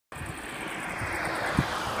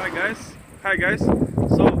Hi guys.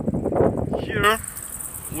 So here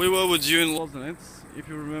we were with you in Lozenets. If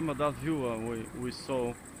you remember that view we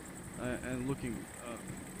saw and look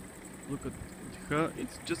at her.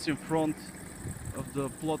 It's just in front of the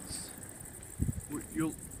plots.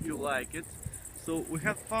 You like it. So we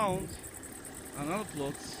have found another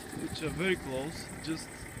plots which are very close, just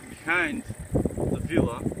behind the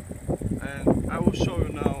villa, and I will show you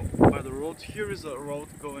now by the road. Here is a road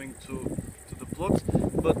going to the plots,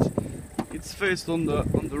 but it's faced on the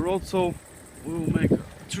road, so we will make a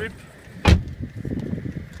trip.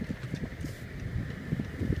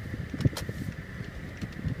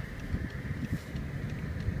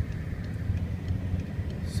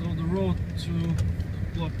 So the road to the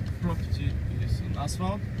plot property is an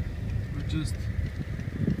asphalt. We just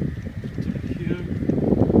turn here.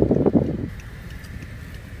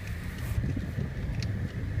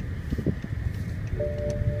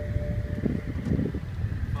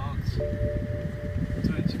 About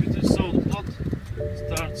 20 meters. So the plot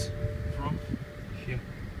starts from here.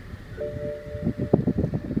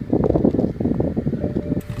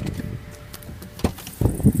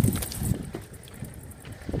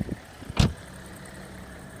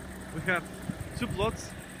 We have two plots,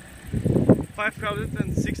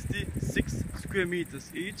 566 square meters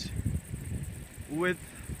each, with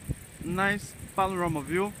nice panorama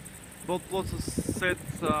view. Both plots are set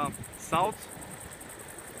south,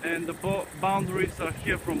 and the boundaries are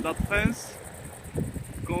here from that fence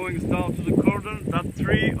going down to the corner, that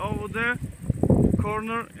tree over there,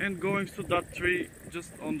 corner, and going to that tree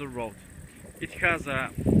just on the road. It has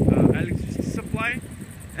a electricity supply,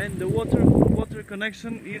 and the water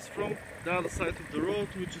connection is from the other side of the road,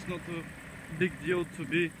 which is not a big deal to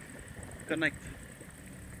be connected.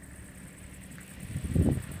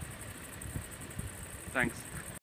 Thanks.